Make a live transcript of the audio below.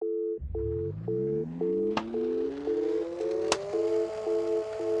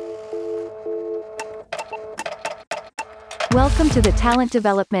Welcome to the Talent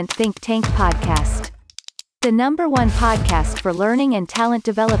Development Think Tank podcast, the #1 podcast for learning and talent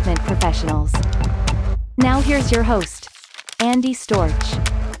development professionals. Now here's your host, Andy Storch.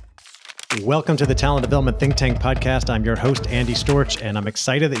 Welcome to the Talent Development Think Tank podcast. I'm your host, Andy Storch, and I'm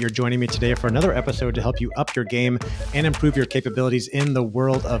excited that you're joining me today for another episode to help you up your game and improve your capabilities in the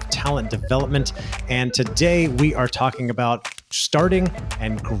world of talent development. And today we are talking about starting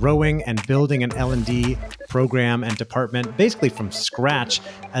and growing and building an L&D program and department basically from scratch,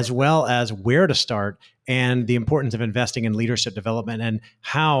 as well as where to start and the importance of investing in leadership development and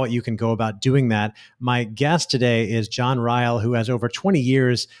how you can go about doing that. My guest today is John Ryall, who has over 20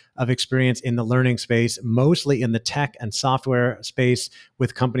 years of experience in the learning space, mostly in the tech and software space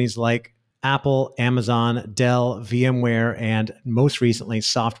with companies like Apple, Amazon, Dell, VMware, and most recently,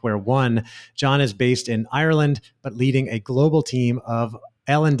 SoftwareOne. John is based in Ireland, but leading a global team of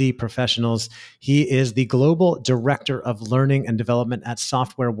L&D professionals. He is the Global Director of Learning and Development at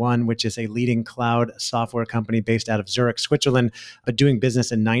SoftwareOne, which is a leading cloud software company based out of Zurich, Switzerland, but doing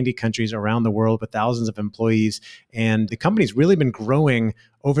business in 90 countries around the world with thousands of employees. And the company's really been growing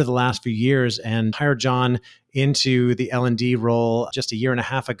over the last few years, and hired John into the L&D role just a year and a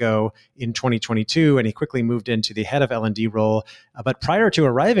half ago in 2022, and he quickly moved into the head of L&D role. But prior to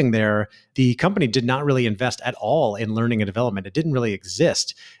arriving there, the company did not really invest at all in learning and development. It didn't really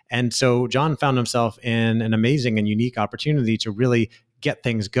exist. And so John found himself in an amazing and unique opportunity to really get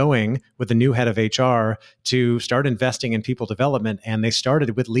things going with the new head of HR to start investing in people development. And they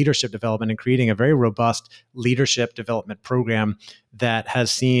started with leadership development and creating a very robust leadership development program that has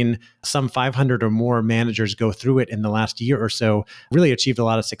seen some 500 or more managers go through it in the last year or so, really achieved a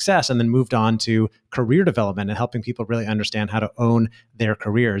lot of success, and then moved on to career development and helping people really understand how to own their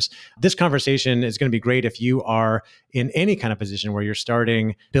careers. This conversation is going to be great if you are in any kind of position where you're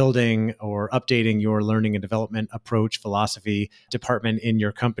starting, building, or updating your learning and development approach, philosophy, department in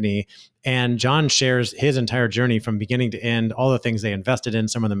your company. And John shares his entire journey from beginning to end, all the things they invested in,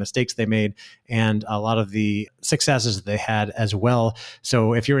 some of the mistakes they made, and a lot of the successes that they had as well.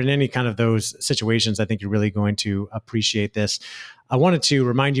 So if you're in any kind of those situations, I think you're really going to appreciate this. I wanted to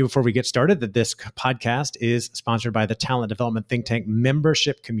remind you before we get started that this podcast is sponsored by the Talent Development Think Tank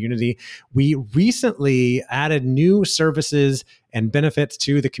membership community. We recently added new services and benefits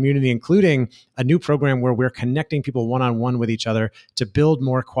to the community, including a new program where we're connecting people one-on-one with each other to build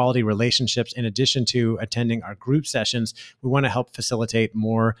more quality relationships. In addition to attending our group sessions, we want to help facilitate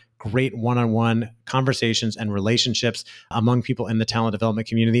more great one-on-one conversations and relationships among people in the talent development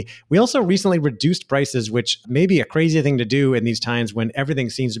community. We also recently reduced prices, which may be a crazy thing to do in these times when everything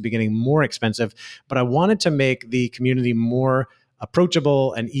seems to be getting more expensive. But I wanted to make the community more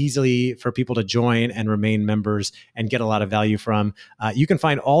approachable and easily for people to join and remain members and get a lot of value from. You can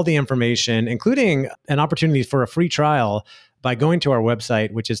find all the information, including an opportunity for a free trial, by going to our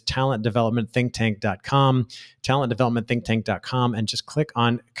website, which is talentdevelopmentthinktank.com, talentdevelopmentthinktank.com, and just click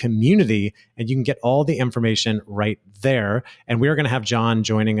on community, and you can get all the information right there. And we are going to have John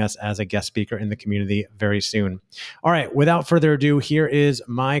joining us as a guest speaker in the community very soon. All right, without further ado, here is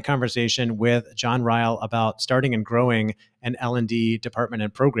my conversation with John Ryall about starting and growing an L&D department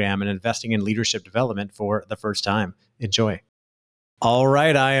and program and investing in leadership development for the first time. Enjoy. All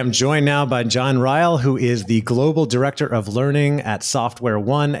right, I am joined now by John Ryall, who is the Global Director of Learning at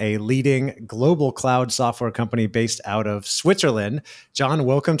SoftwareOne, a leading global cloud software company based out of Switzerland. John,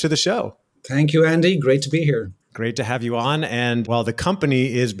 welcome to the show. Thank you, Andy. Great to be here. Great to have you on. And while the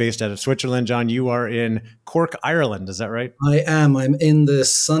company is based out of Switzerland, John, you are in Cork, Ireland. Is that right? I am. I'm in the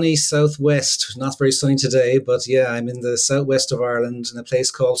sunny southwest. Not very sunny today, but yeah, I'm in the southwest of Ireland in a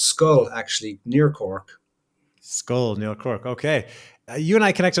place called Skull, actually, near Cork. Skull, near Cork. Okay. You and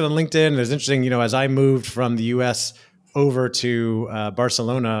I connected on LinkedIn. It was interesting, as I moved from the US over to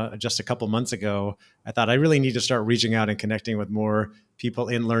Barcelona just a couple months ago, I thought I really need to start reaching out and connecting with more people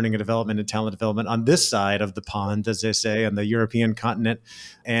in learning and development and talent development on this side of the pond, as they say, on the European continent.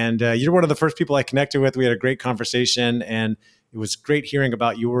 And you're one of the first people I connected with. We had a great conversation, and it was great hearing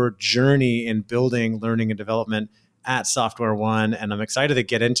about your journey in building learning and development at SoftwareOne. And I'm excited to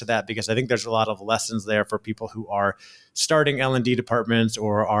get into that because I think there's a lot of lessons there for people who are starting L&D departments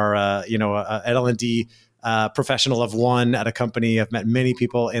or are, an L&D professional of one at a company. I've met many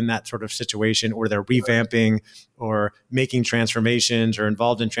people in that sort of situation, or they're revamping or making transformations or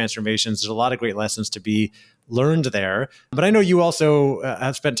involved in transformations. There's a lot of great lessons to be learned there. But I know you also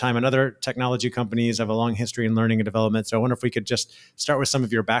have spent time in other technology companies, have a long history in learning and development. So I wonder if we could just start with some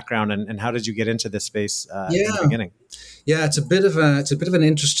of your background and how did you get into this space in the beginning? Yeah, it's a bit of an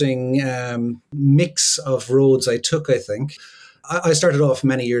interesting mix of roads I took, I think. I started off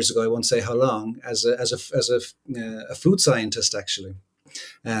many years ago, I won't say how long, as a food scientist, actually.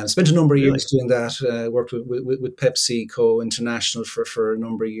 Spent a number of years doing that, worked with PepsiCo International for a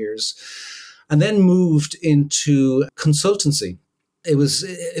number of years, and then moved into consultancy. It was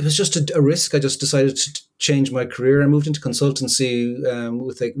just a risk. I just decided to change my career. I moved into consultancy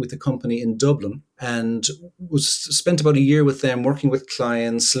with a company in Dublin, and spent about a year with them, working with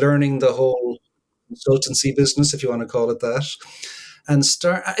clients, learning the whole consultancy business, if you want to call it that. And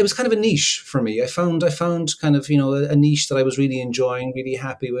it was kind of a niche for me. I found kind of, a niche that I was really enjoying, really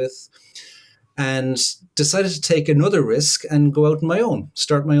happy with, and decided to take another risk and go out on my own,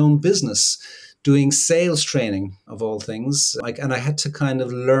 start my own business, doing sales training of all things. And I had to kind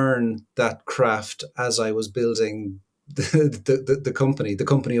of learn that craft as I was building the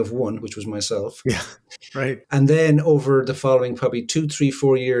company of one, which was myself. Yeah, right. And then over the following probably 2, 3,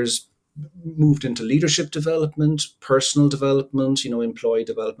 4 years, moved into leadership development, personal development, employee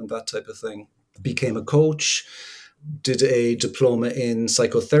development, that type of thing. Became a coach, did a diploma in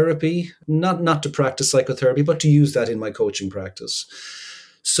psychotherapy, not to practice psychotherapy, but to use that in my coaching practice.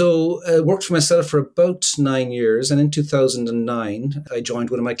 So I worked for myself for about 9 years. And in 2009, I joined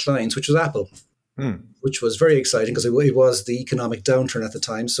one of my clients, which was Apple, which was very exciting because it was the economic downturn at the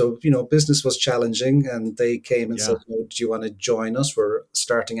time. So, business was challenging, and they came and said, do you want to join us? We're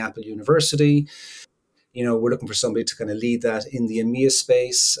starting Apple University. We're looking for somebody to kind of lead that in the EMEA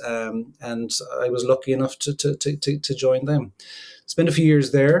space. And I was lucky enough to join them. Spent a few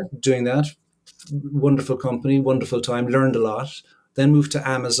years there doing that. Wonderful company, wonderful time, learned a lot. Then moved to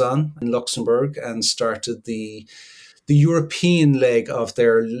Amazon in Luxembourg and started the European leg of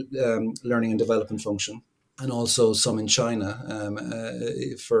their learning and development function, and also some in China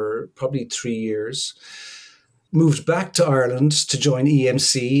for probably 3 years. Moved back to Ireland to join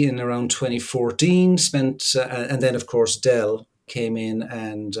EMC in around 2014. And then of course Dell came in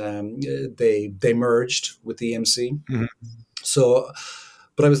and they merged with EMC. Mm-hmm. So.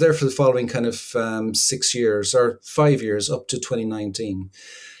 But I was there for the following kind of 6 years or 5 years up to 2019.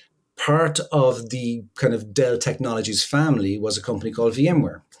 Part of the kind of Dell Technologies family was a company called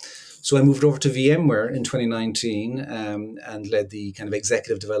VMware. So I moved over to VMware in 2019 and led the kind of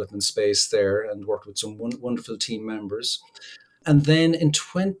executive development space there and worked with some wonderful team members. And then in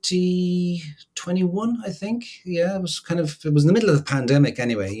 2021, I think, it was in the middle of the pandemic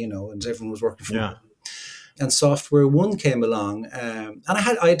anyway, and everyone was working from home. And SoftwareOne came along, and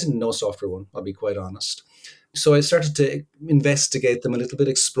I didn't know SoftwareOne, I'll be quite honest. So I started to investigate them a little bit,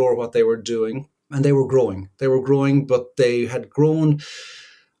 explore what they were doing, and they were growing. They were growing, but they had grown,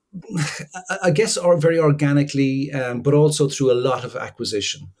 I guess, very organically, but also through a lot of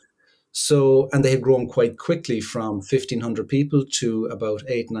acquisition. So, and they had grown quite quickly from 1,500 people to about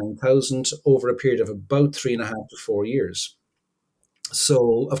 9,000 over a period of about 3.5 to 4 years.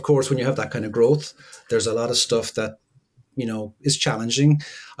 So, of course, when you have that kind of growth, there's a lot of stuff that, is challenging.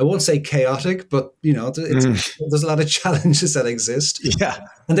 I won't say chaotic, but, there's a lot of challenges that exist. Yeah.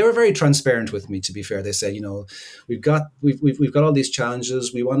 And they were very transparent with me, to be fair. They said, we've got all these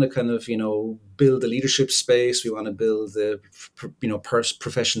challenges. We want to kind of, build the leadership space. We want to build the,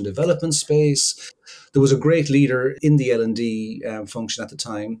 professional development space. There was a great leader in the L&D function at the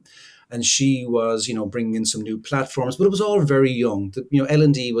time. And she was, bringing in some new platforms, but it was all very young.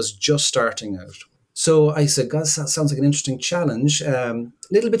 L&D was just starting out. So I said, God, that sounds like an interesting challenge. A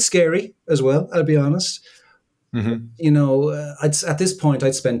little bit scary as well, I'll be honest. Mm-hmm. At this point,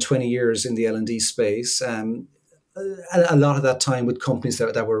 I'd spent 20 years in the L&D space. A lot of that time with companies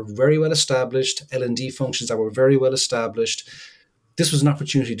that were very well established, L&D functions that were very well established. This was an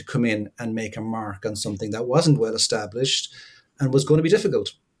opportunity to come in and make a mark on something that wasn't well established and was going to be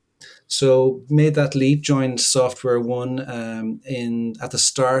difficult. So made that leap, joined SoftwareOne at the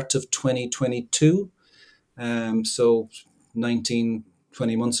start of 2022. So 19,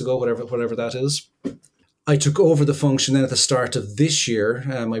 20 months ago, whatever that is. I took over the function then at the start of this year.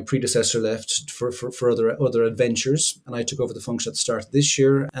 My predecessor left for other adventures, and I took over the function at the start of this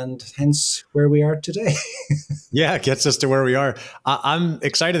year, and hence where we are today. Yeah, it gets us to where we are. I'm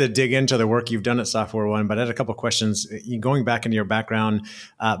excited to dig into the work you've done at SoftwareOne, but I had a couple of questions. Going back into your background,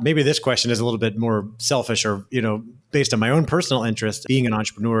 maybe this question is a little bit more selfish or, based on my own personal interest, being an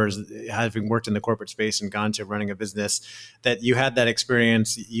entrepreneur, having worked in the corporate space and gone to running a business, that you had that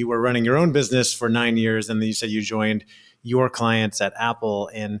experience. You were running your own business for 9 years, and then you said you joined your clients at Apple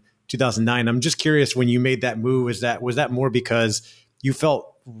in 2009. I'm just curious, when you made that move, was that more because you felt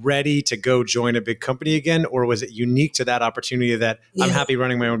ready to go join a big company again, or was it unique to that opportunity that I'm happy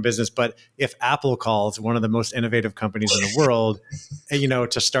running my own business, but if Apple calls, one of the most innovative companies in the world,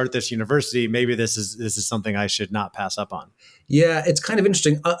 to start this university, maybe this is something I should not pass up on? Yeah, it's kind of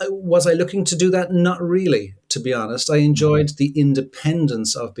interesting. Was I looking to do that? Not really, to be honest. I enjoyed the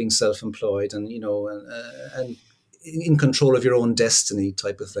independence of being self-employed and and in control of your own destiny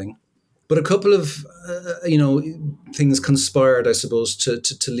type of thing. But a couple of things conspired, I suppose,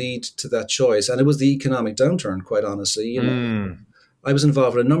 to lead to that choice, and it was the economic downturn. Quite honestly, I was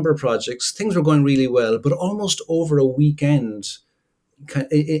involved in a number of projects. Things were going really well, but almost over a weekend,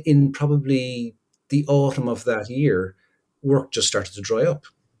 in probably the autumn of that year, work just started to dry up.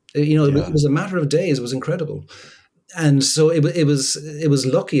 It was a matter of days. It was incredible. And so it was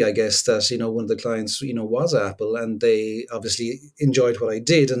lucky, I guess, that one of the clients was Apple, and they obviously enjoyed what I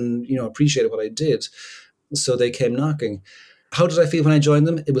did and appreciated what I did, so they came knocking. How did I feel when I joined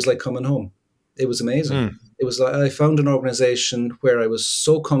them? It was like coming home. It was amazing. It was like I found an organization where I was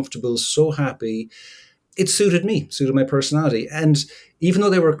so comfortable, so happy. It suited me, suited my personality, and even though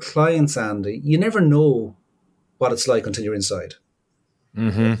they were clients, Andy, you never know what it's like until you're inside.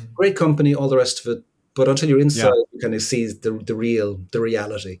 Great company, all the rest of it. But until you're inside, you kind of see the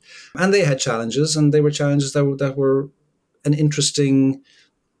reality. And they had challenges, and they were challenges that were an interesting,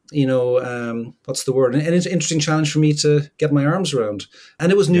 what's the word? An interesting challenge for me to get my arms around. And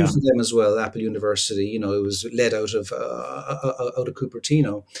it was new for them as well. Apple University, it was led out of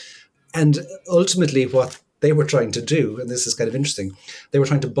Cupertino, and ultimately what they were trying to do, and this is kind of interesting, they were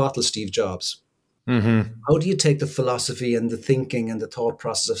trying to bottle Steve Jobs. How do you take the philosophy and the thinking and the thought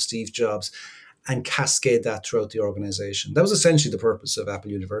process of Steve Jobs and cascade that throughout the organization? That was essentially the purpose of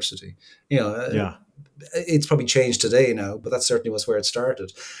Apple University. It's probably changed today now, but that certainly was where it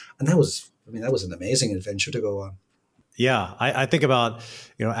started. And that was an amazing adventure to go on. Yeah, I think about,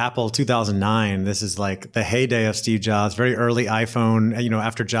 Apple 2009. This is like the heyday of Steve Jobs, very early iPhone.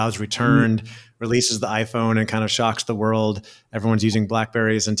 After Jobs returned, releases the iPhone and kind of shocks the world. Everyone's using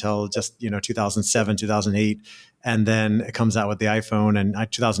BlackBerries until just 2007, 2008, and then it comes out with the iPhone. And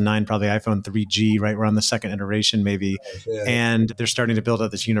 2009, probably iPhone 3G, right? We're on the second iteration, maybe. Yeah. And they're starting to build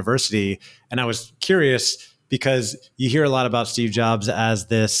out this university. And I was curious, because you hear a lot about Steve Jobs as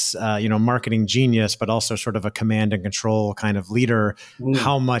this, marketing genius, but also sort of a command and control kind of leader.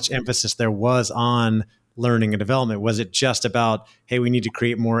 How much emphasis there was on learning and development? Was it just about, hey, we need to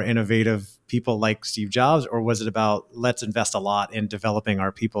create more innovative people like Steve Jobs, or was it about, let's invest a lot in developing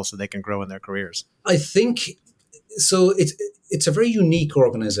our people so they can grow in their careers? I think so. It's a very unique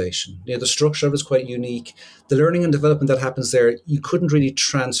organization. The structure of it is quite unique. The learning and development that happens there, you couldn't really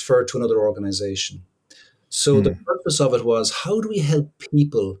transfer to another organization. So the purpose of it was, how do we help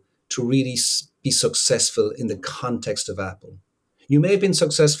people to really be successful in the context of Apple? You may have been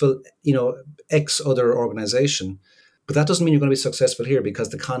successful, X other organization, but that doesn't mean you're going to be successful here,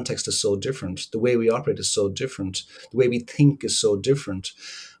 because the context is so different. The way we operate is so different. The way we think is so different.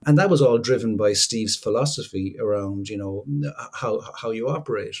 And that was all driven by Steve's philosophy around, how you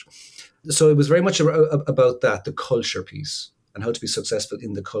operate. So it was very much about that, the culture piece, and how to be successful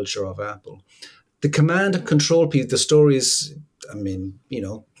in the culture of Apple. The command and control piece, the stories, I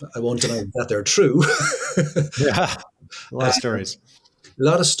won't deny that they're true. Yeah, a lot of stories. A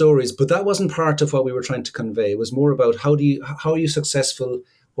lot of stories, but that wasn't part of what we were trying to convey. It was more about how are you successful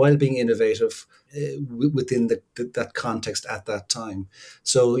while being innovative within that context at that time.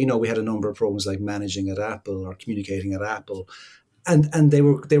 So, we had a number of programs like managing at Apple or communicating at Apple, and they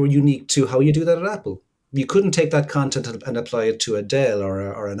were unique to how you do that at Apple. You couldn't take that content and apply it to a Dell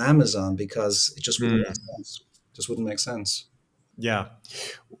or an Amazon, because it just wouldn't make sense. Just wouldn't make sense. Yeah.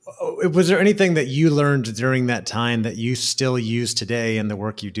 Was there anything that you learned during that time that you still use today in the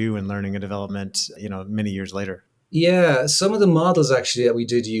work you do in learning and development, many years later? Yeah, some of the models actually that we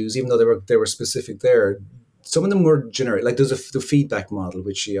did use, even though they were specific there, some of them were generic. Like there's the feedback model,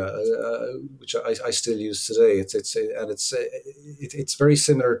 which I still use today. It's very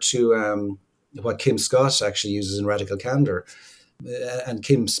similar to what Kim Scott actually uses in Radical Candor. And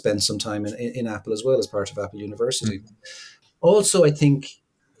Kim spent some time in Apple as well as part of Apple University. Also, I think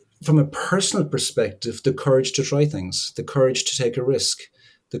from a personal perspective, the courage to try things, the courage to take a risk,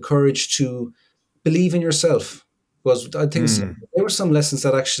 the courage to believe in yourself was, I think, there were some lessons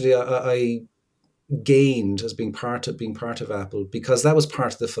that actually I gained as being part of Apple, because that was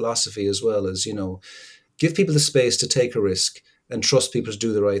part of the philosophy as well as, give people the space to take a risk and trust people to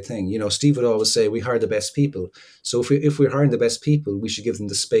do the right thing. Steve would always say, we hire the best people. So if we're hiring the best people, we should give them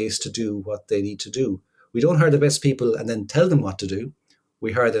the space to do what they need to do. We don't hire the best people and then tell them what to do.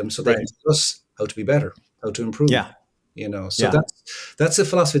 We hire them so they can tell us how to be better, how to improve. Yeah. So that's a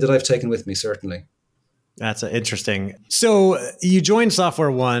philosophy that I've taken with me, certainly. That's interesting. So you joined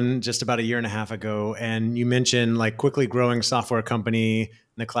SoftwareOne just about a year and a half ago, and you mentioned like quickly growing software company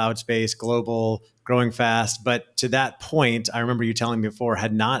in the cloud space, global, growing fast. But to that point, I remember you telling me before,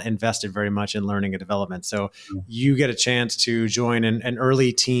 had not invested very much in learning and development. So you get a chance to join an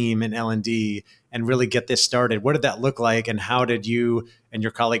early team in L&D and really get this started. What did that look like? And how did you and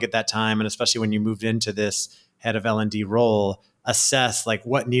your colleague at that time, and especially when you moved into this head of L&D role, assess like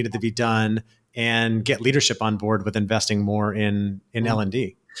what needed to be done and get leadership on board with investing more in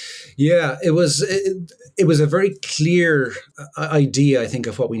L&D? Yeah, it was a very clear idea, I think,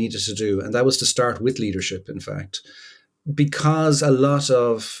 of what we needed to do. And that was to start with leadership, in fact, because a lot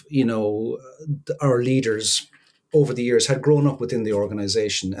of, our leaders over the years had grown up within the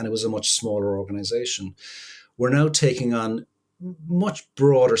organization, and it was a much smaller organization. We're now taking on much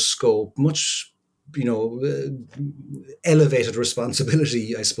broader scope, much elevated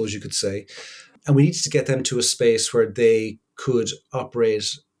responsibility, I suppose you could say. And we needed to get them to a space where they could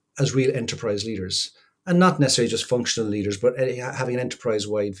operate as real enterprise leaders, and not necessarily just functional leaders, but having an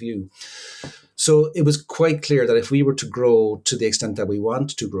enterprise-wide view. So it was quite clear that if we were to grow to the extent that we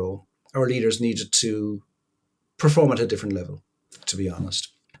want to grow, our leaders needed to perform at a different level, to be honest.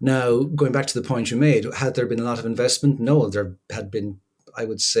 Now, going back to the point you made, had there been a lot of investment? No, there had been, I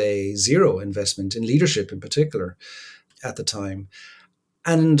would say, zero investment in leadership in particular at the time.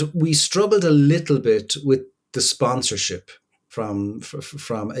 And we struggled a little bit with the sponsorship from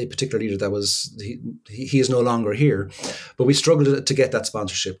a particular leader that was, he is no longer here, but we struggled to get that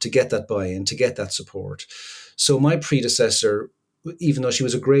sponsorship, to get that buy-in, to get that support. So my predecessor, even though she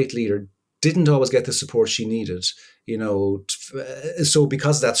was a great leader, didn't always get the support she needed, so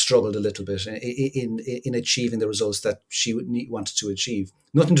because of that struggled a little bit in achieving the results that she wanted to achieve.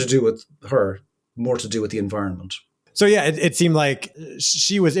 Nothing to do with her, more to do with the environment. So yeah, it seemed like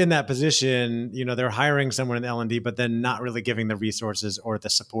she was in that position, they're hiring someone in L&D, but then not really giving the resources or the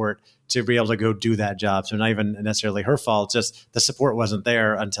support to be able to go do that job. So not even necessarily her fault, just the support wasn't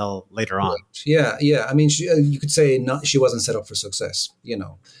there until later on. Yeah. I mean, you could say she wasn't set up for success,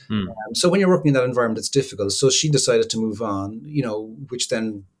 So when you're working in that environment, it's difficult. So she decided to move on, which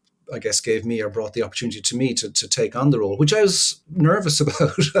then I guess gave me or brought the opportunity to me to take on the role, which I was nervous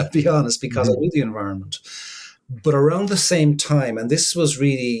about, I'll be honest, because I knew the environment. But around the same time, and this was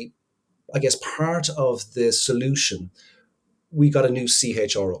really, I guess, part of the solution, we got a new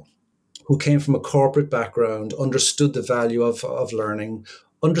CHRO who came from a corporate background, understood the value of learning,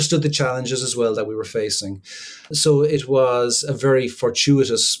 understood the challenges as well that we were facing. So it was a very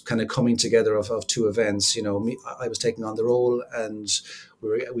fortuitous kind of coming together of two events. I was taking on the role, and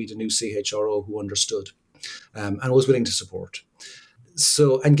we had a new CHRO who understood and was willing to support.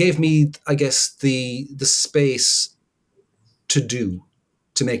 So, and gave me, I guess, the space to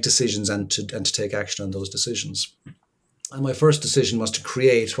make decisions and to take action on those decisions. And my first decision was to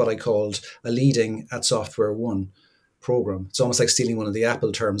create what I called a Leading at SoftwareOne program. It's almost like stealing one of the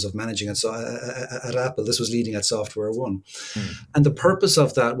Apple terms of managing at Apple. This was Leading at SoftwareOne. And the purpose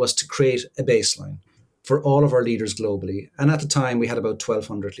of that was to create a baseline for all of our leaders globally. And at the time, we had about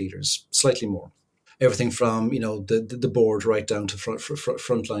 1,200 leaders, slightly more. Everything from the board right down to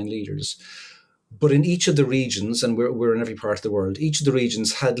frontline leaders. But in each of the regions, and we're in every part of the world, each of the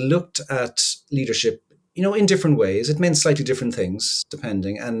regions had looked at leadership, in different ways. It meant slightly different things,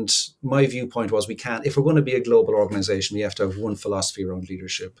 depending. And my viewpoint was if we're going to be a global organization, we have to have one philosophy around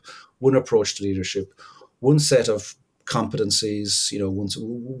leadership, one approach to leadership, one set of competencies,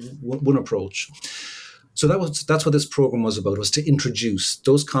 one approach. So that's what this program was about, was to introduce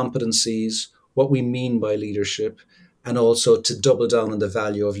those competencies, what we mean by leadership, and also to double down on the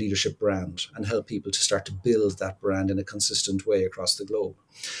value of leadership brand and help people to start to build that brand in a consistent way across the globe.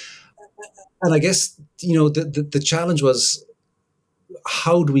 And I guess, the challenge was,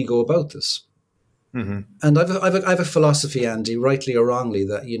 how do we go about this? Mm-hmm. And I've a philosophy, Andy, rightly or wrongly,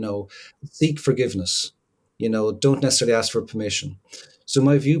 that, seek forgiveness, don't necessarily ask for permission. So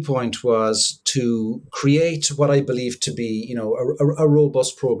my viewpoint was to create what I believe to be, a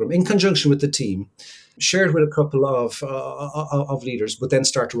robust program in conjunction with the team, shared with a couple of leaders, but then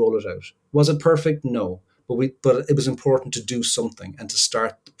start to roll it out. Was it perfect? No. But it was important to do something and to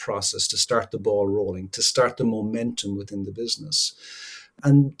start the process, to start the ball rolling, to start the momentum within the business.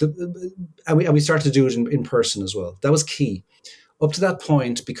 And we started to do it in person as well. That was key. Up to that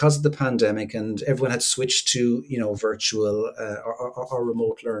point, because of the pandemic and everyone had switched to, virtual or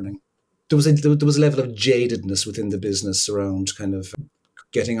remote learning, there was a level of jadedness within the business around kind of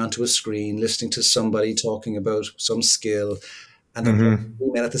getting onto a screen, listening to somebody talking about some skill, and then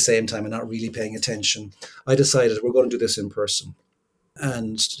email at the same time and not really paying attention. I decided we're going to do this in person,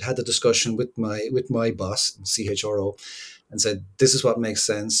 and had the discussion with my boss, CHRO, and said, this is what makes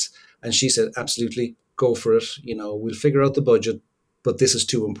sense. And she said, absolutely, go for it. We'll figure out the budget, but this is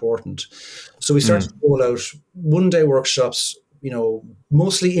too important. So we started to roll out one-day workshops,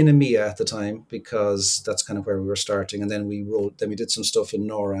 mostly in EMEA at the time, because that's kind of where we were starting. And then we did some stuff in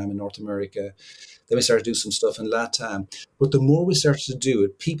NORAM in North America. Then we started to do some stuff in LATAM. But the more we started to do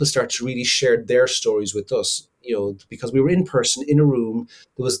it, people started to really share their stories with us, because we were in person, in a room.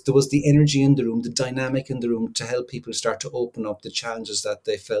 There was the energy in the room, the dynamic in the room to help people start to open up the challenges that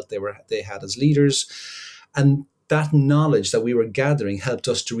they felt they had as leaders. And that knowledge that we were gathering helped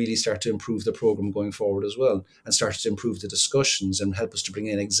us to really start to improve the program going forward as well, and started to improve the discussions and help us to bring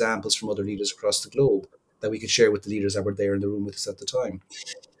in examples from other leaders across the globe that we could share with the leaders that were there in the room with us at the time.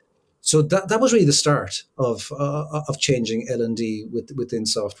 So that was really the start of changing L&D within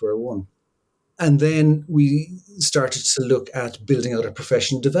SoftwareOne. And then we started to look at building out a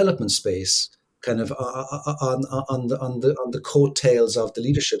professional development space, kind of on the coattails of the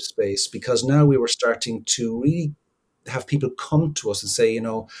leadership space, because now we were starting to really have people come to us and say,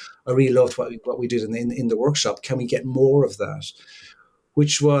 I really loved what we did in the workshop. Can we get more of that?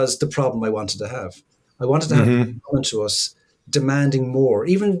 Which was the problem I wanted to have. I wanted to have people coming to us demanding more.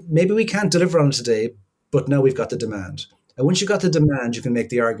 Even maybe we can't deliver on it today, but now we've got the demand. And once you got the demand, you can make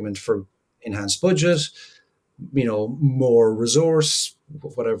the argument for enhanced budget, more resource,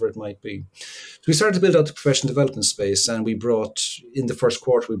 whatever it might be. So we started to build out the professional development space, and in the first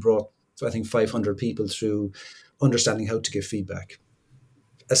quarter, I think 500 people through understanding how to give feedback.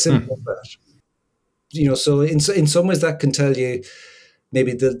 As simple as that. So in some ways that can tell you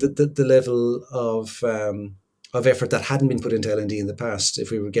maybe the level of effort that hadn't been put into L&D in the past,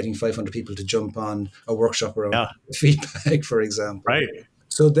 if we were getting 500 people to jump on a workshop around feedback, for example. Right.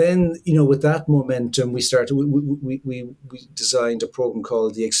 So then, with that momentum, we designed a program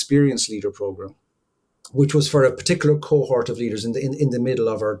called the Experienced Leader Program, which was for a particular cohort of leaders in the middle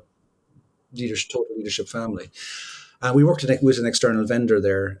of our total leadership family. And we worked with an external vendor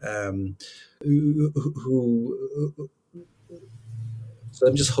there who so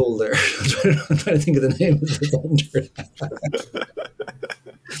let me just hold there. I'm trying to think of the name of the vendor.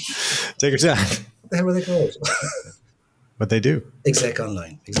 Take your time. What the hell were they called? What they do? Exec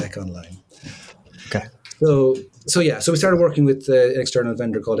Online. Okay. So we started working with an external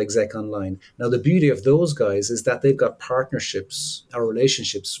vendor called Exec Online. Now, the beauty of those guys is that they've got partnerships or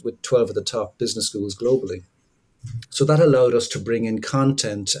relationships with 12 of the top business schools globally. So that allowed us to bring in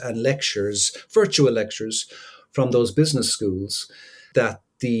content and lectures, virtual lectures from those business schools that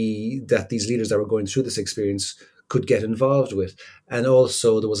these leaders that were going through this experience could get involved with. And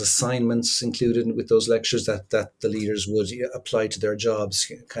also there was assignments included with those lectures that the leaders would apply to their jobs,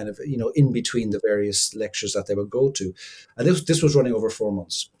 kind of, in between the various lectures that they would go to. And this was running over 4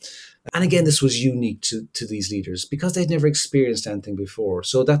 months. And again, this was unique to these leaders because they'd never experienced anything before.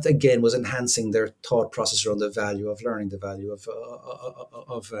 So that, again, was enhancing their thought process around the value of learning, the value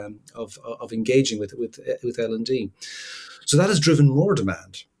of engaging with L&D. So that has driven more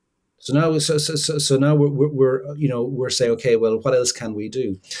demand. So now we're saying, okay, well, what else can we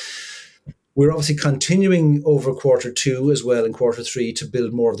do? We're obviously continuing over quarter two as well in quarter three to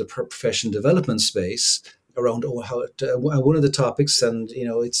build more of the professional development space around one of the topics, and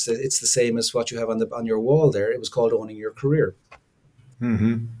it's the same as what you have on your wall there. It was called Owning Your Career,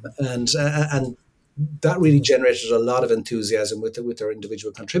 and that really generated a lot of enthusiasm with our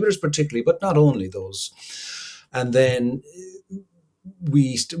individual contributors, particularly, but not only those. And then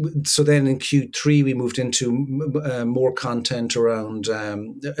then in Q3 we moved into more content around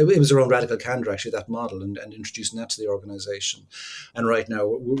it was around radical candor, actually, that model, and introducing that to the organization. And right now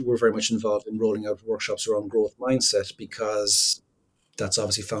we're very much involved in rolling out workshops around growth mindset, because that's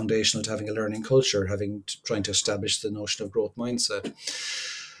obviously foundational to having a learning culture, trying to establish the notion of growth mindset.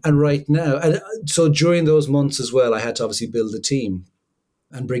 And right now, so during those months as well, I had to obviously build a team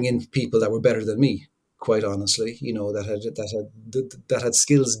and bring in people that were better than me, quite honestly, that had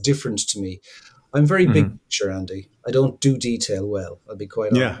skills different to me. I'm very big picture, Andy. I don't do detail well. I'll be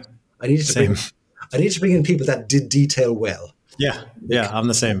quite honest. I needed to bring in people that did detail well. Yeah, I'm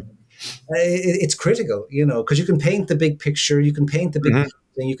the same. It's critical, because you can paint the big picture, you can paint the big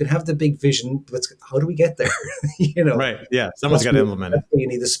thing, you can have the big vision, but how do we get there? Right. Yeah, someone's got to implement it. You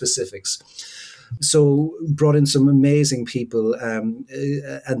need the specifics. So brought in some amazing people, and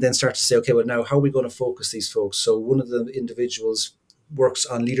then start to say, okay, well, now how are we going to focus these folks? So one of the individuals works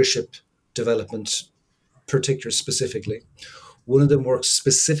on leadership development, particular specifically. One of them works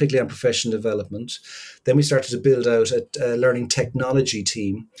specifically on professional development. Then we started to build out a learning technology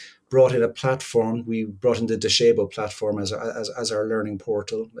team, brought in a platform. We brought in the Deshabo platform as our learning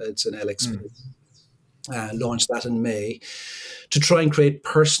portal. It's an LXP. Launched that in May to try and create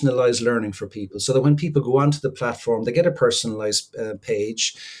personalized learning for people, so that when people go onto the platform, they get a personalized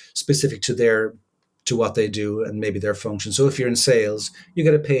page specific to what they do and maybe their function. So if you're in sales, you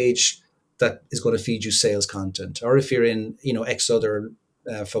get a page that is going to feed you sales content, or if you're in X other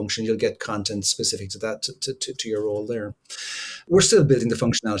function, you'll get content specific to that to your role there. We're still building the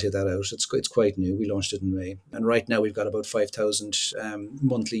functionality of that out. It's quite new. We launched it in May, and right now we've got about 5,000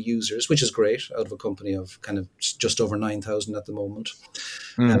 monthly users, which is great, out of a company of kind of just over 9,000 at the moment.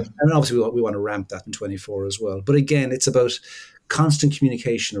 And obviously we want to ramp that in 24 as well. But again, it's about constant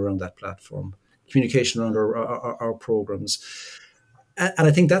communication around that platform, communication around our programs. And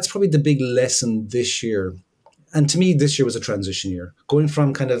I think that's probably the big lesson this year. And to me, this year was a transition year, going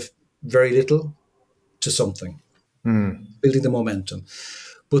from kind of very little to something, building the momentum.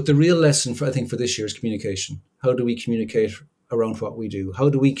 But the real lesson, I think, for this year is communication. How do we communicate around what we do? How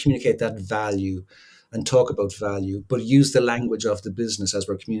do we communicate that value and talk about value, but use the language of the business as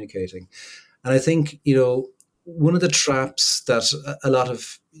we're communicating? And I think, one of the traps that a lot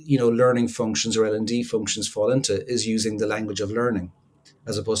of, learning functions or L&D functions fall into is using the language of learning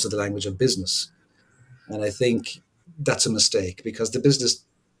as opposed to the language of business. And I think that's a mistake, because the business,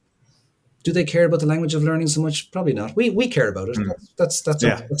 do they care about the language of learning so much? Probably not. We care about it.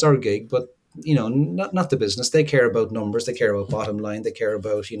 That's our gig, but not the business. They care about numbers. They care about bottom line. They care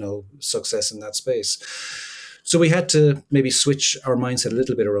about success in that space. So we had to maybe switch our mindset a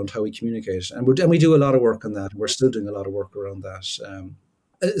little bit around how we communicate, and we do a lot of work on that. We're still doing a lot of work around that.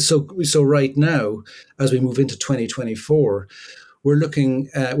 So right now, as we move into 2024.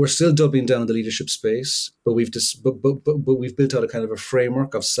 We're still doubling down on the leadership space, but we've built out a kind of a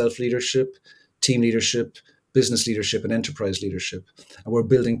framework of self-leadership, team leadership, business leadership, and enterprise leadership. And we're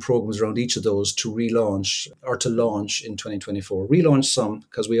building programs around each of those to relaunch or to launch in 2024. Relaunch some,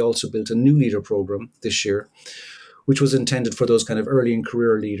 because we also built a new leader program this year, which was intended for those kind of early in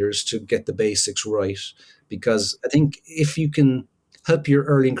career leaders to get the basics right. Because I think if you can help your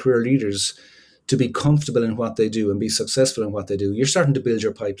early in career leaders to be comfortable in what they do and be successful in what they do, you're starting to build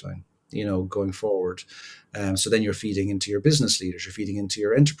your pipeline, going forward. So then you're feeding into your business leaders, you're feeding into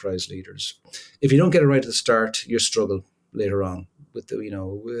your enterprise leaders. If you don't get it right at the start, you struggle later on with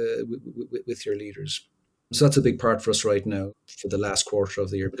with your leaders. So that's a big part for us right now for the last quarter of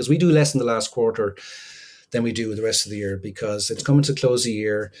the year, because we do less in the last quarter than we do the rest of the year, because it's coming to close the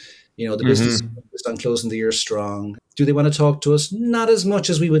year. The business is on closing the year strong. Do they want to talk to us? Not as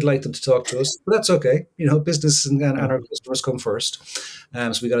much as we would like them to talk to us, but that's okay. Business and our customers come first.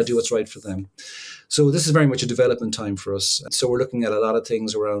 So we got to do what's right for them. So this is very much a development time for us. So we're looking at a lot of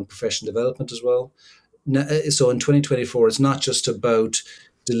things around professional development as well. So in 2024, it's not just about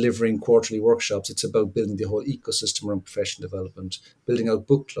delivering quarterly workshops. It's about building the whole ecosystem around professional development, building out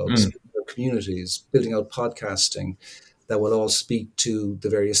book clubs, building out communities, building out podcasting, that will all speak to the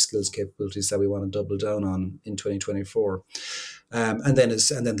various skills capabilities that we want to double down on in 2024. And then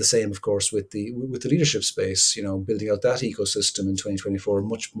the same, of course, with the leadership space, building out that ecosystem in 2024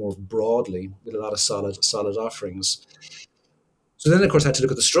 much more broadly with a lot of solid offerings. So then, of course, I had to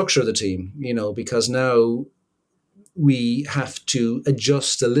look at the structure of the team, because now we have to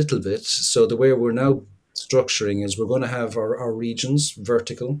adjust a little bit. So the way we're now structuring is we're going to have our regions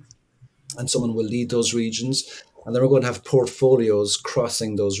vertical, and someone will lead those regions. And then we're going to have portfolios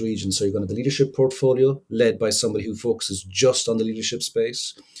crossing those regions. So you're going to have the leadership portfolio led by somebody who focuses just on the leadership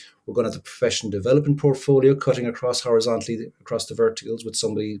space. We're going to have the professional development portfolio cutting across horizontally across the verticals with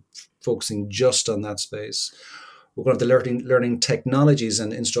somebody focusing just on that space. We're going to have the learning technologies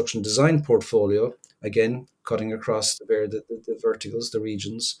and instructional design portfolio, again, cutting across the verticals, the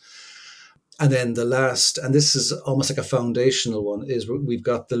regions. And then the last, and this is almost like a foundational one, is we've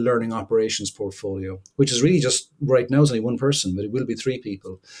got the learning operations portfolio, which is really just right now is only one person, but it will be three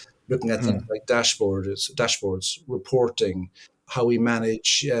people looking at things like dashboards, reporting, how we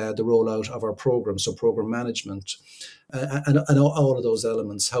manage the rollout of our program, so program management, and all of those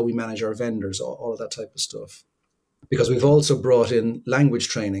elements, how we manage our vendors, all of that type of stuff. Because we've also brought in language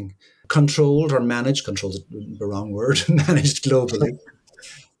training, controlled is the wrong word, managed globally.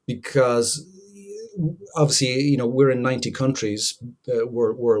 Because obviously, we're in 90 countries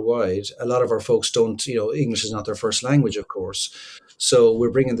worldwide. A lot of our folks don't, English is not their first language, of course. So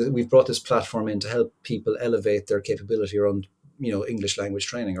we've brought this platform in to help people elevate their capability around, English language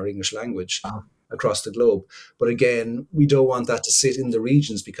training or English language across the globe. But again, we don't want that to sit in the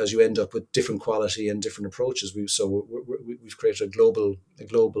regions because you end up with different quality and different approaches. We've created a global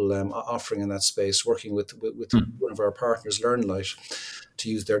offering in that space, working with one of our partners, LearnLight, to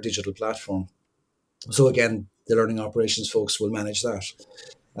use their digital platform. So again, the learning operations folks will manage that.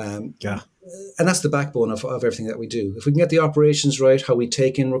 And that's the backbone of everything that we do. If we can get the operations right, how we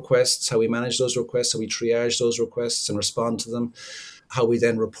take in requests, how we manage those requests, how we triage those requests and respond to them, how we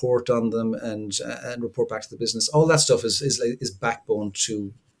then report on them and report back to the business, all that stuff is backbone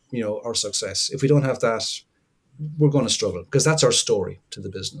to our success. If we don't have that, we're going to struggle, because that's our story to the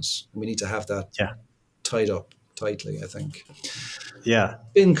business. And we need to have that tied up tightly, I think. Yeah.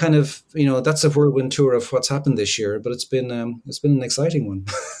 Been kind of, that's a whirlwind tour of what's happened this year, but it's been an exciting one.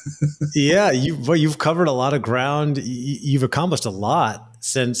 Yeah, you've covered a lot of ground. You've accomplished a lot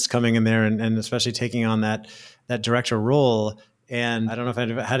since coming in there, and especially taking on that director role. And I don't know if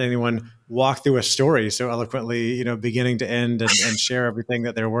I've had anyone walk through a story so eloquently, beginning to end, and share everything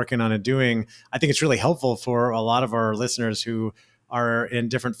that they're working on and doing. I think it's really helpful for a lot of our listeners who are in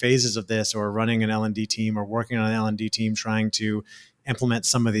different phases of this, or running an L&D team, or working on an L&D team, trying to implement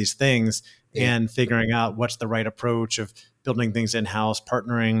some of these things and figuring out what's the right approach of building things in-house,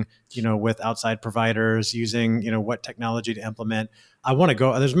 partnering, with outside providers, using, what technology to implement.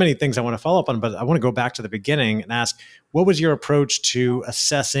 There's many things I want to follow up on, but I want to go back to the beginning and ask, what was your approach to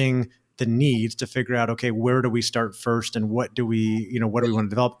assessing the needs to figure out, okay, where do we start first, and what do we want to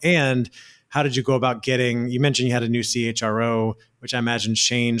develop? And how did you go about you mentioned you had a new CHRO, which I imagine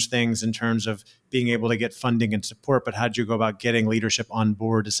changed things in terms of being able to get funding and support, but how did you go about getting leadership on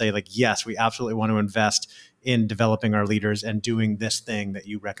board to say, like, yes, we absolutely want to invest in developing our leaders and doing this thing that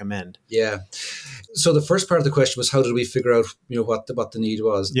you recommend? Yeah. So the first part of the question was, how did we figure out, what the need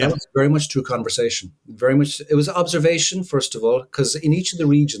was? Yeah. That was very much through conversation. It was observation, first of all, because in each of the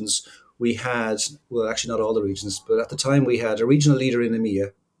regions we had, well, actually not all the regions, but at the time we had a regional leader in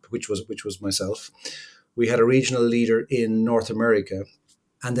EMEA, which was myself. We had a regional leader in North America,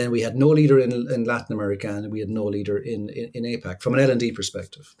 and then we had no leader in Latin America, and we had no leader in APAC from an L&D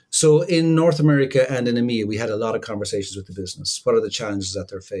perspective. So in North America and in EMEA, we had a lot of conversations with the business. What are the challenges that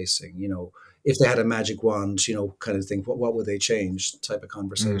they're facing? If they had a magic wand, kind of thing, what would they change, type of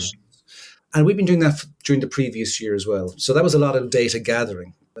conversations. And we've been doing that during the previous year as well. So that was a lot of data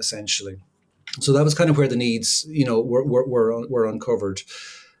gathering, essentially. So that was kind of where the needs, were uncovered.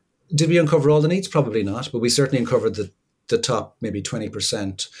 Did we uncover all the needs? Probably not, but we certainly uncovered the top maybe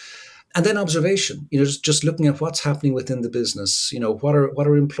 20%. And then observation, just looking at what's happening within the business. What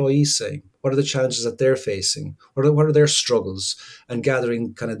are employees saying? What are the challenges that they're facing? What are their struggles? And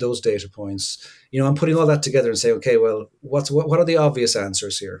gathering kind of those data points. I'm putting all that together and say, okay, well, what are the obvious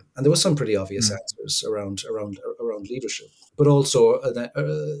answers here? And there was some pretty obvious answers around leadership. But also,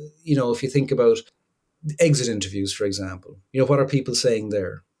 if you think about exit interviews, for example, what are people saying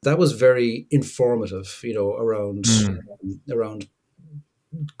there? That was very informative, around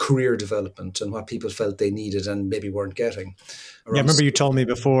career development and what people felt they needed and maybe weren't getting. Yeah, I remember you told me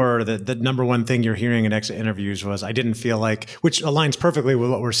before that the number one thing you're hearing in exit interviews was, I didn't feel like, which aligns perfectly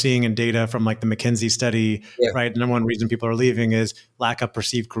with what we're seeing in data from like the McKinsey study, right? The number one reason people are leaving is lack of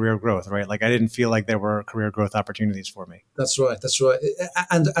perceived career growth, right? Like, I didn't feel like there were career growth opportunities for me. That's right.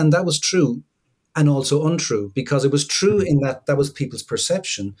 And that was true. And also untrue, because it was true in that was people's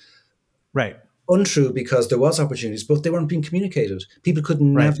perception. Right. Untrue because there was opportunities, but they weren't being communicated. People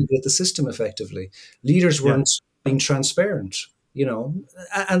couldn't navigate the system effectively. Leaders weren't being transparent,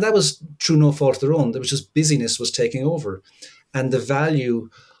 and that was through no fault of their own. There was just busyness was taking over. And the value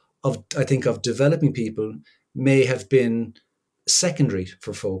of developing people may have been secondary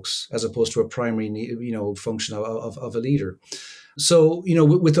for folks as opposed to a primary, function of a leader. So,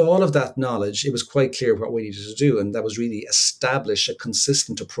 with all of that knowledge, it was quite clear what we needed to do. And that was really establish a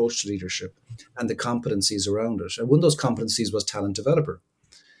consistent approach to leadership and the competencies around it. And one of those competencies was talent developer,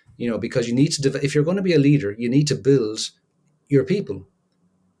 because you need to, if you're going to be a leader, you need to build your people,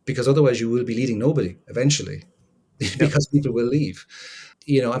 because otherwise you will be leading nobody eventually, because people will leave,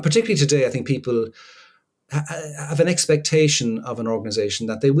 and particularly today, I think people have an expectation of an organization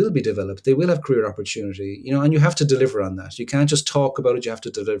that they will be developed, they will have career opportunity, and you have to deliver on that. You can't just talk about it; you have to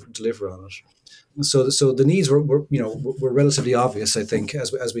deliver on it. So the needs were relatively obvious, I think,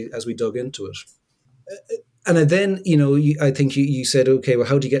 as we dug into it. And then I think you said, okay, well,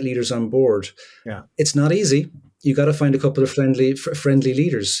 how do you get leaders on board? Yeah, it's not easy. You got to find a couple of friendly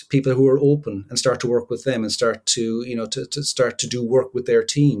leaders, people who are open, and start to work with them, and start to to do work with their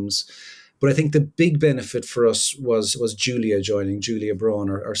teams. But I think the big benefit for us was Julia Braun,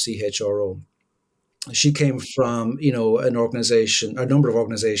 our CHRO. She came from, an organization, a number of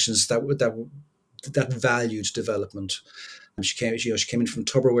organizations that valued development. She came in from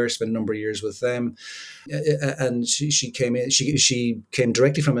Tupperware, spent a number of years with them, and she came in. She came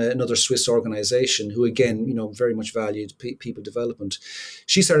directly from another Swiss organization who, again, very much valued people development.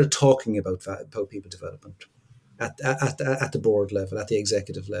 She started talking about people development at the board level, at the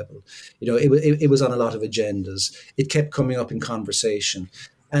executive level. It was on a lot of agendas. It kept coming up in conversation,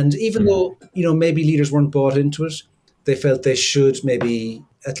 and even though maybe leaders weren't bought into it, they felt they should maybe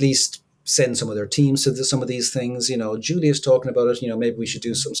at least send some of their teams to some of these things. Julia's talking about it. Maybe we should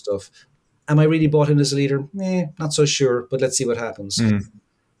do some stuff. Am I really bought in as a leader? Not so sure, but let's see what happens.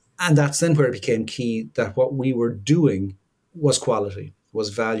 And that's then where it became key that what we were doing was quality, was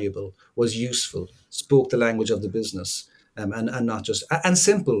valuable, was useful, spoke the language of the business, and not just, and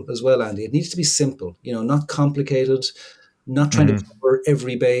simple as well, Andy. It needs to be simple, not complicated, not trying to cover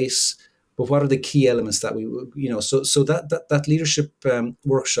every base, but what are the key elements that so that leadership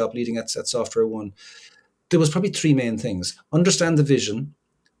workshop leading at SoftwareOne, there was probably three main things: understand the vision,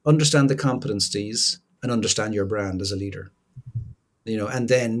 understand the competencies, and understand your brand as a leader. And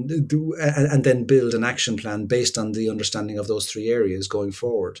then build an action plan based on the understanding of those three areas going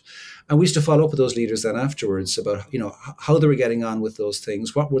forward. And we used to follow up with those leaders then afterwards about, how they were getting on with those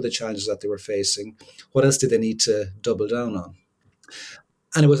things, what were the challenges that they were facing, what else did they need to double down on.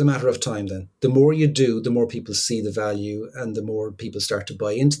 And it was a matter of time then. The more you do, the more people see the value and the more people start to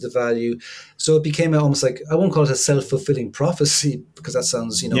buy into the value. So it became almost like, I won't call it a self-fulfilling prophecy because that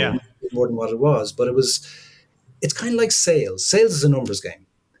sounds, more than what it was, but it's kind of like sales. Sales is a numbers game.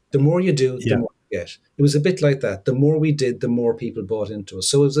 The more you do, the more you get. It was a bit like that. The more we did, the more people bought into us.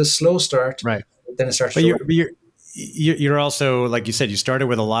 So it was a slow start. Right. Then it started. But you're also, like you said, you started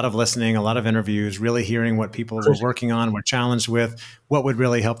with a lot of listening, a lot of interviews, really hearing what people were working on, were challenged with, what would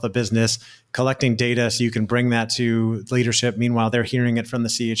really help the business, collecting data so you can bring that to leadership. Meanwhile, they're hearing it from the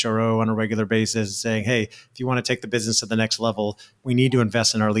CHRO on a regular basis, saying, hey, if you want to take the business to the next level, we need to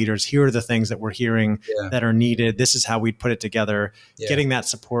invest in our leaders. Here are the things that we're hearing that are needed. This is how we'd put it together, getting that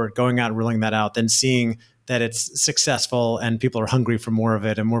support, going out and rolling that out, then seeing that it's successful and people are hungry for more of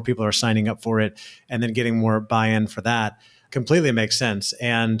it and more people are signing up for it, and then getting more buy-in for that completely makes sense.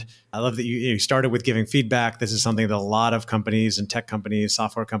 And I love that you started with giving feedback. This is something that a lot of companies and tech companies,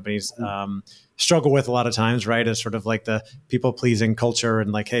 software companies struggle with a lot of times, right? As sort of like the people-pleasing culture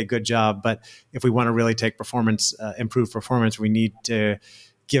and like, hey, good job. But if we want to really take performance, improve performance, we need to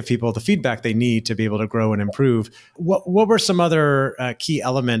give people the feedback they need to be able to grow and improve. What were some other key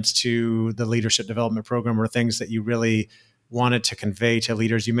elements to the leadership development program, or things that you really wanted to convey to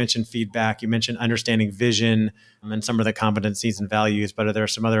leaders? You mentioned feedback, you mentioned understanding vision and some of the competencies and values, but are there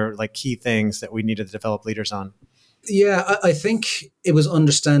some other like key things that we needed to develop leaders on? Yeah, I think it was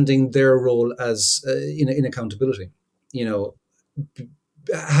understanding their role as in accountability,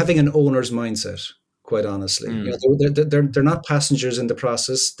 having an owner's mindset. Quite honestly, they're not passengers in the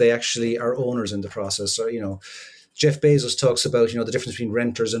process. They actually are owners in the process. So, Jeff Bezos talks about, the difference between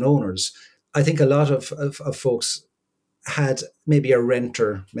renters and owners. I think a lot of folks had maybe a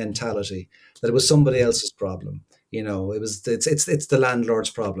renter mentality, that it was somebody else's problem. It's the landlord's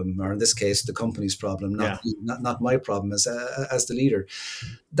problem, or in this case, the company's problem, not my problem as the leader.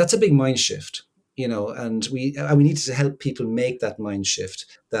 That's a big mind shift. And we needed to help people make that mind shift,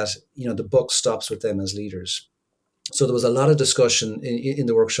 that, the buck stops with them as leaders. So there was a lot of discussion in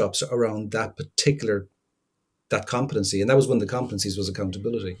the workshops around that competency. And that was one of the competencies, was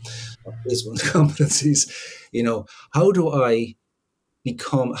accountability. Is one of the competencies. How do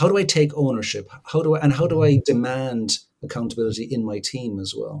I take ownership? How do I demand accountability in my team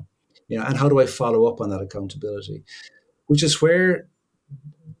as well? And how do I follow up on that accountability? Which is where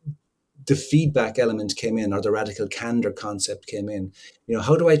the feedback element came in, or the radical candor concept came in.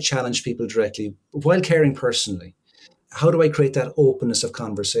 How do I challenge people directly while caring personally? How do I create that openness of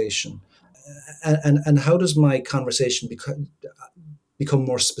conversation? And how does my conversation become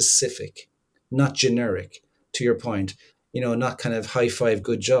more specific, not generic, to your point, not kind of high five,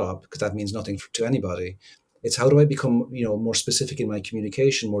 good job, because that means nothing to anybody. It's how do I become, more specific in my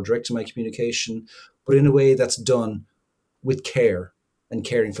communication, more direct in my communication, but in a way that's done with care and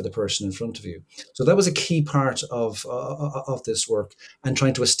caring for the person in front of you. So that was a key part of this work, and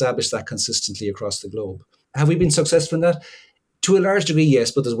trying to establish that consistently across the globe. Have we been successful in that? To a large degree,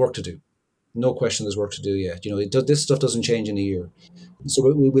 yes, but there's work to do. No question, there's work to do yet. This stuff doesn't change in a year.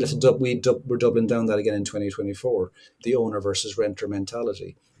 So we'll have to we're doubling down that again in 2024. The owner versus renter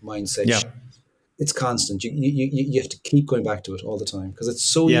mentality, mindset. It's constant. You have to keep going back to it all the time, because it's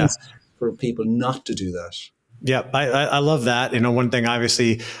so easy for people not to do that. Yeah, I love that. One thing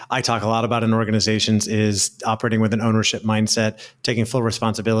obviously I talk a lot about in organizations is operating with an ownership mindset, taking full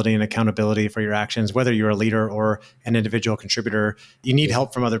responsibility and accountability for your actions, whether you're a leader or an individual contributor. You need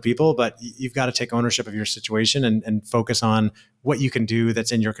help from other people, but you've got to take ownership of your situation and focus on what you can do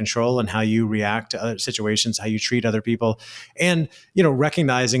that's in your control and how you react to other situations, how you treat other people. And,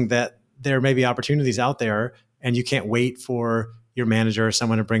 recognizing that there may be opportunities out there and you can't wait for your manager or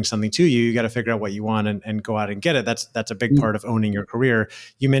someone to bring something to you. You got to figure out what you want and go out and get it. That's a big part of owning your career.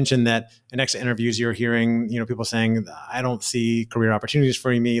 You mentioned that in exit interviews, you're hearing, people saying, I don't see career opportunities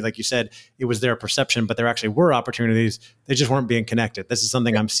for me. Like you said, it was their perception, but there actually were opportunities. They just weren't being connected. This is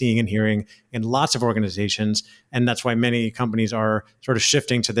something I'm seeing and hearing in lots of organizations. And that's why many companies are sort of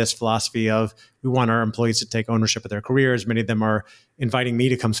shifting to this philosophy of, we want our employees to take ownership of their careers. Many of them are inviting me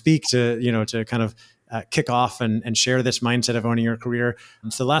to come speak to kind of kick off and share this mindset of owning your career.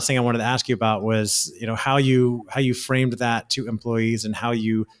 So the last thing I wanted to ask you about was, how you framed that to employees and how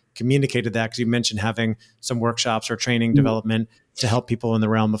you communicated that, because you mentioned having some workshops or training development to help people in the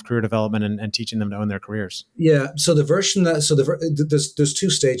realm of career development and teaching them to own their careers. Yeah. So there's two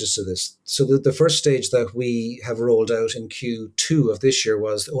stages to this. So the first stage that we have rolled out in Q2 of this year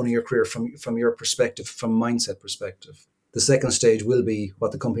was owning your career from your perspective, from mindset perspective. The second stage will be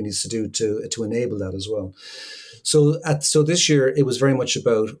what the company needs to do to enable that as well. So this year it was very much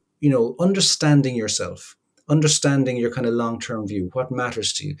about, understanding yourself, understanding your kind of long-term view, what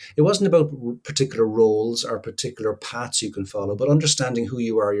matters to you. It wasn't about particular roles or particular paths you can follow, but understanding who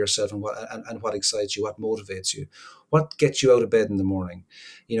you are yourself and what excites you, what motivates you, what gets you out of bed in the morning,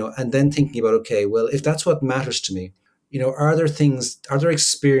 and then thinking about, okay, well, if that's what matters to me, are there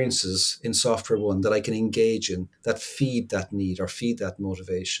experiences in SoftwareOne that I can engage in that feed that need or feed that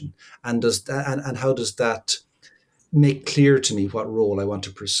motivation? And how does that make clear to me what role I want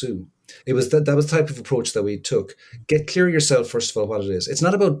to pursue? It was that was the type of approach that we took. Get clear yourself, first of all, what it is. It's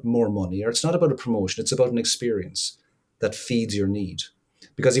not about more money or it's not about a promotion. It's about an experience that feeds your need.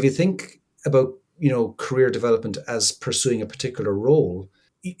 Because if you think about, career development as pursuing a particular role,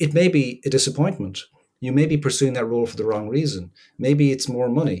 it may be a disappointment. You may be pursuing that role for the wrong reason. Maybe it's more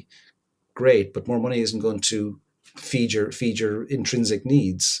money. Great, but more money isn't going to feed your intrinsic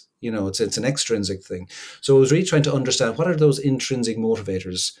needs. It's an extrinsic thing. So I was really trying to understand what are those intrinsic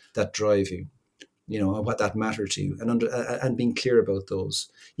motivators that drive you, and what that matter to you, and being clear about those.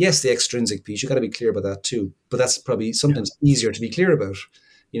 Yes, the extrinsic piece, you got to be clear about that too. But that's probably sometimes easier to be clear about,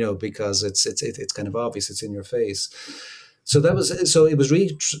 because it's kind of obvious, it's in your face. So it was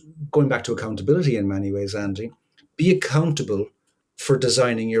really going back to accountability in many ways, Andy. Be accountable for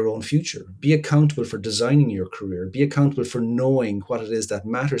designing your own future. Be accountable for designing your career. Be accountable for knowing what it is that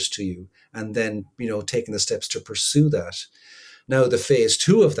matters to you, and then, taking the steps to pursue that. Now, the phase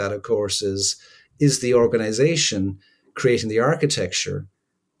 2 of that, of course, is the organization creating the architecture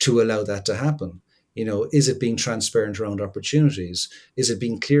to allow that to happen. Is it being transparent around opportunities? Is it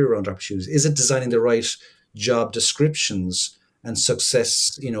being clear around opportunities? Is it designing the right job descriptions and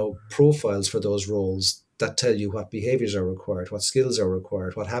success, profiles for those roles that tell you what behaviors are required, what skills are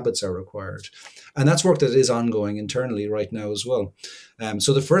required, what habits are required? And that's work that is ongoing internally right now as well.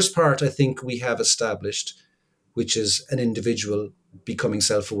 So the first part, I think we have established, which is an individual becoming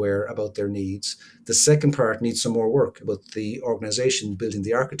self-aware about their needs. The second part needs some more work about the organization building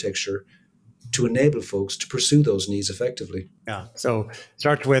the architecture to enable folks to pursue those needs effectively. Yeah. So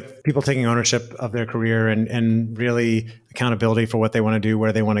starts with people taking ownership of their career and really accountability for what they want to do,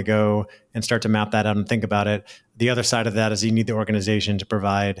 where they want to go, and start to map that out and think about it. The other side of that is you need the organization to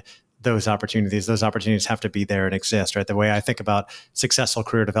provide those opportunities. Those opportunities have to be there and exist, right? The way I think about successful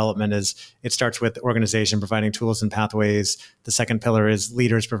career development is it starts with organization providing tools and pathways. The second pillar is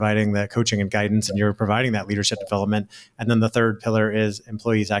leaders providing the coaching and guidance, and you're providing that leadership development. And then the third pillar is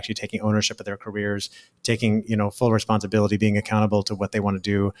employees actually taking ownership of their careers, taking, full responsibility, being accountable to what they want to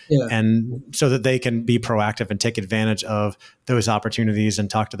do. Yeah. And so that they can be proactive and take advantage of those opportunities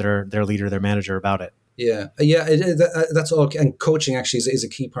and talk to their leader, their manager about it. Yeah, that's all. And coaching actually is a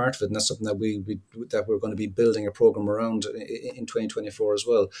key part of it, and that's something that we're going to be building a program around in 2024 as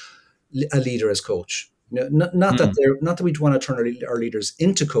well. A leader as coach. Not that we want to turn our leaders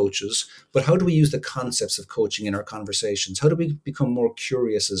into coaches, but how do we use the concepts of coaching in our conversations? How do we become more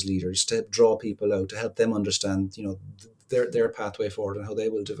curious as leaders to draw people out, to help them understand, their pathway forward and how they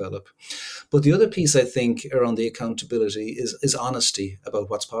will develop? But the other piece, I think, around the accountability is honesty about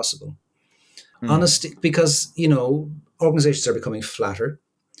what's possible. Honesty, because organizations are becoming flatter.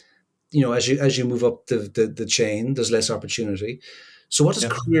 As you move up the chain, there's less opportunity. So Yep.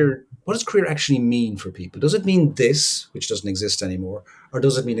 what does career actually mean for people? Does it mean this, which doesn't exist anymore, or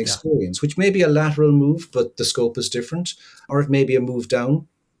does it mean Yeah. experience, which may be a lateral move, but the scope is different, or it may be a move down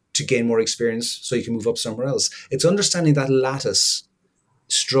to gain more experience so you can move up somewhere else. It's understanding that lattice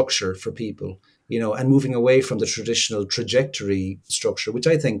structure for people, and moving away from the traditional trajectory structure, which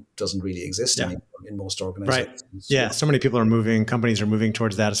I think doesn't really exist Yeah. anymore in most Right. organizations. Yeah. So many people are moving, companies are moving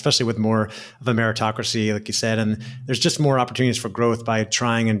towards that, especially with more of a meritocracy, like you said. And there's just more opportunities for growth by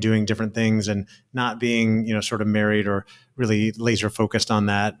trying and doing different things and not being, sort of married or really laser focused on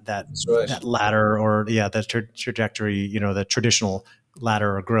That's right. that ladder or the trajectory, the traditional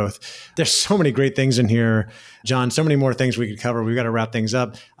ladder or growth. There's so many great things in here, John, so many more things we could cover. We've got to wrap things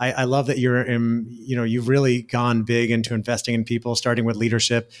up. I love that you've really gone big into investing in people, starting with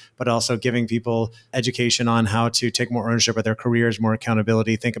leadership, but also giving people education on how to take more ownership of their careers, more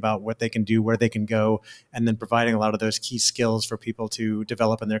accountability, think about what they can do, where they can go, and then providing a lot of those key skills for people to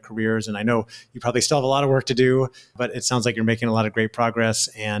develop in their careers. And I know you probably still have a lot of work to do, but it sounds like you're making a lot of great progress.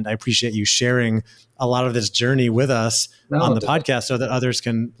 And I appreciate you sharing a lot of this journey with us on No, the podcast so that others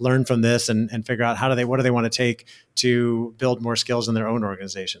can learn from this and figure out what do they want to take to build more skills in their own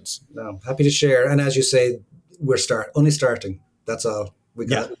organizations. no, happy to share. And as you say, we're only starting. That's all. We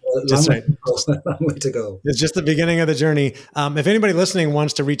got a long Just way right. to go. Long way to go. It's just the beginning of the journey. If anybody listening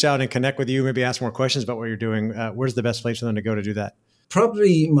wants to reach out and connect with you, maybe ask more questions about what you're doing, where's the best place for them to go to do that?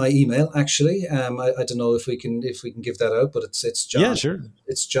 Probably my email, actually. I don't know if we can give that out, but it's John. Yeah, sure.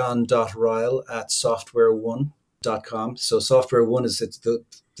 It's john.ryall@softwareone.com. So SoftwareOne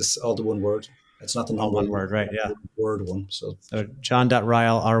this all the one word. It's not the number All one word, right? Yeah. Word one. So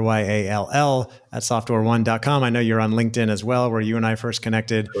John.Ryall, RYALL at softwareone.com. I know you're on LinkedIn as well, where you and I first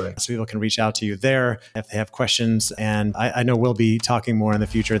connected. correct. So people can reach out to you there if they have questions. And I know we'll be talking more in the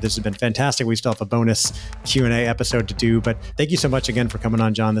future. This has been fantastic. We still have a bonus Q&A episode to do, but thank you so much again for coming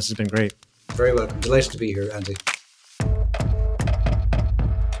on, John. This has been great. Very welcome. Delighted to be here, Andy.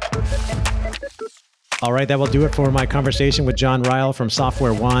 All right, that will do it for my conversation with John Ryall from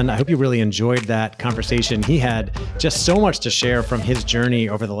SoftwareOne. I hope you really enjoyed that conversation. He had just so much to share from his journey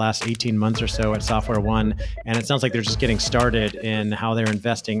over the last 18 months or so at SoftwareOne. And it sounds like they're just getting started in how they're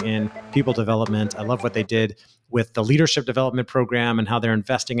investing in people development. I love what they did with the leadership development program and how they're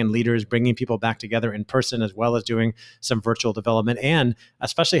investing in leaders, bringing people back together in person, as well as doing some virtual development, and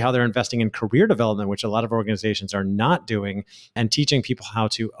especially how they're investing in career development, which a lot of organizations are not doing, and teaching people how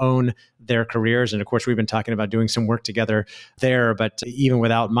to own their careers. And of course, we've been talking about doing some work together there, but even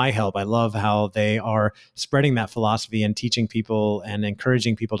without my help, I love how they are spreading that philosophy and teaching people and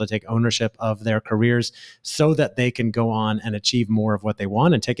encouraging people to take ownership of their careers so that they can go on and achieve more of what they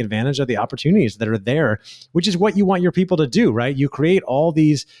want and take advantage of the opportunities that are there, which is what you want your people to do, right? You create all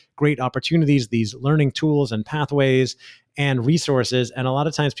these great opportunities, these learning tools and pathways and resources. And a lot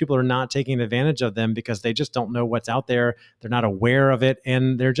of times people are not taking advantage of them because they just don't know what's out there. They're not aware of it.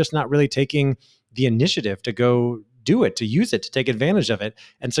 And they're just not really taking the initiative to go do it, to use it, to take advantage of it.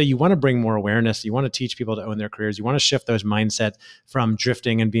 And so you want to bring more awareness. You want to teach people to own their careers. You want to shift those mindsets from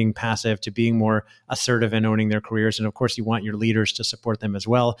drifting and being passive to being more assertive and owning their careers. And of course, you want your leaders to support them as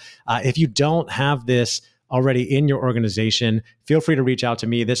well. If you don't have this already in your organization, feel free to reach out to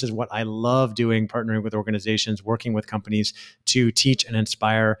me. This is what I love doing, partnering with organizations, working with companies to teach and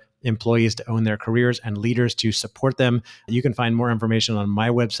inspire employees to own their careers and leaders to support them. You can find more information on my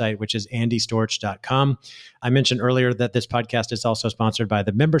website, which is andystorch.com. I mentioned earlier that this podcast is also sponsored by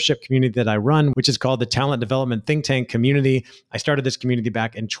the membership community that I run, which is called the Talent Development Think Tank Community. I started this community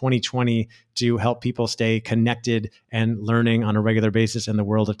back in 2020 to help people stay connected and learning on a regular basis in the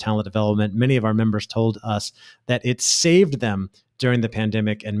world of talent development. Many of our members told us that it saved them during the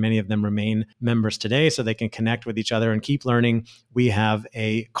pandemic, and many of them remain members today so they can connect with each other and keep learning. We have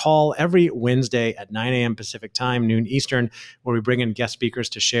a call every Wednesday at 9 a.m. Pacific time, noon Eastern, where we bring in guest speakers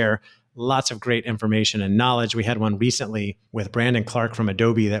to share lots of great information and knowledge. We had one recently with Brandon Clark from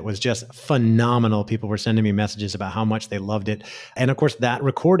Adobe that was just phenomenal. People were sending me messages about how much they loved it. And of course, that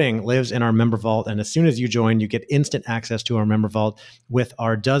recording lives in our member vault. And as soon as you join, you get instant access to our member vault with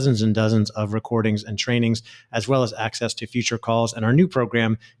our dozens and dozens of recordings and trainings, as well as access to future calls and our new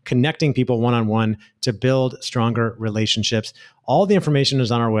program, Connecting People One-on-One to Build Stronger Relationships. All the information is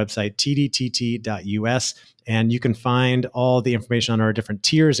on our website, tdtt.us. And you can find all the information on our different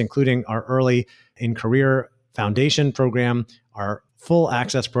tiers, including our early in career foundation program, our full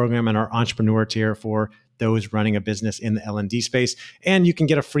access program, and our entrepreneur tier for those running a business in the L&D space. And you can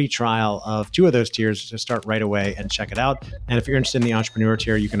get a free trial of 2 of those tiers to start right away and check it out. And if you're interested in the entrepreneur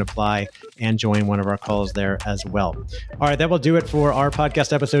tier, you can apply and join one of our calls there as well. All right, that will do it for our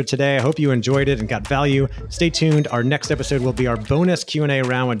podcast episode today. I hope you enjoyed it and got value. Stay tuned. Our next episode will be our bonus Q&A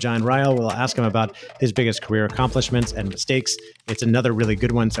round with John Ryall. We'll ask him about his biggest career accomplishments and mistakes. It's another really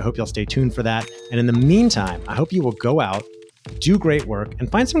good one, so I hope you'll stay tuned for that. And in the meantime, I hope you will go out, do great work, and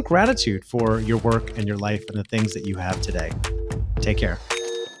find some gratitude for your work and your life and the things that you have today. Take care.